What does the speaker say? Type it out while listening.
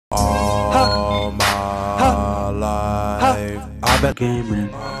back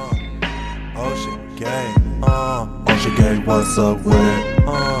gaming. Ocean gang, Ocean gang, what's up with it?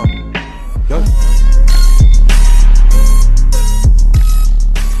 Yo.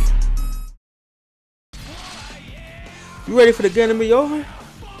 You ready for the game to be over?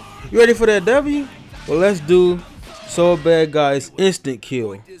 You ready for that W? Well, let's do So Bad Guys instant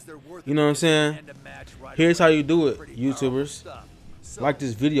kill. You know what I'm saying? Here's how you do it, YouTubers. Like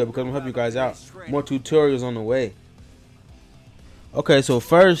this video because I'm gonna help you guys out. More tutorials on the way. Okay, so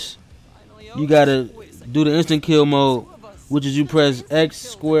first you gotta do the instant kill mode, which is you press X,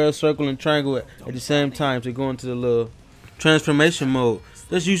 square, circle, and triangle at the same time to go into the little transformation mode.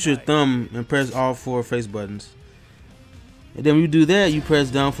 Just use your thumb and press all 4 face buttons. And then when you do that, you press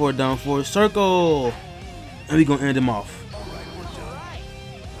down 4, circle, and we gonna end them off.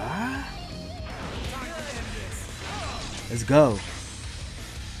 Let's go.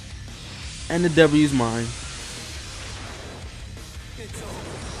 And the W's mine.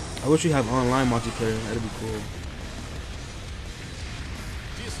 I wish you have online multiplayer. That'd be cool.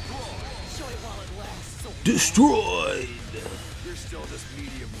 Destroyed. You're still just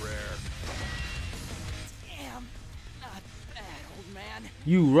medium rare. Damn, not bad, old man.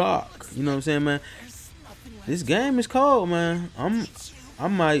 You rock. You know what I'm saying, man? This game is cold, man. I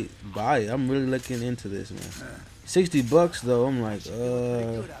might buy it. I'm really looking into this, man. $60 though. I'm like,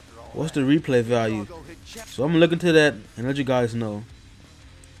 what's the replay value? So I'm gonna look into that and let you guys know.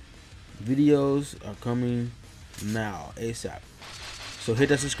 Videos are coming now, ASAP. So hit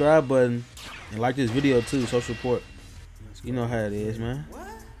that subscribe button and like this video too. Social support. You know how it is, man.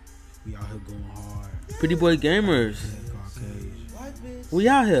 We out here going hard. Pretty boy gamers. We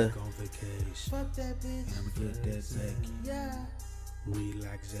out here. Go on vacation. Fuck that bitch. I'ma get that Becky. Yeah.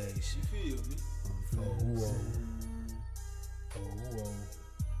 Relaxation. You feel me? Oh, whoa. Oh, whoa.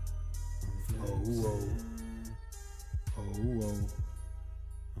 Oh, whoa. Oh, whoa.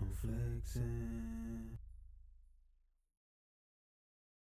 I'm flexing.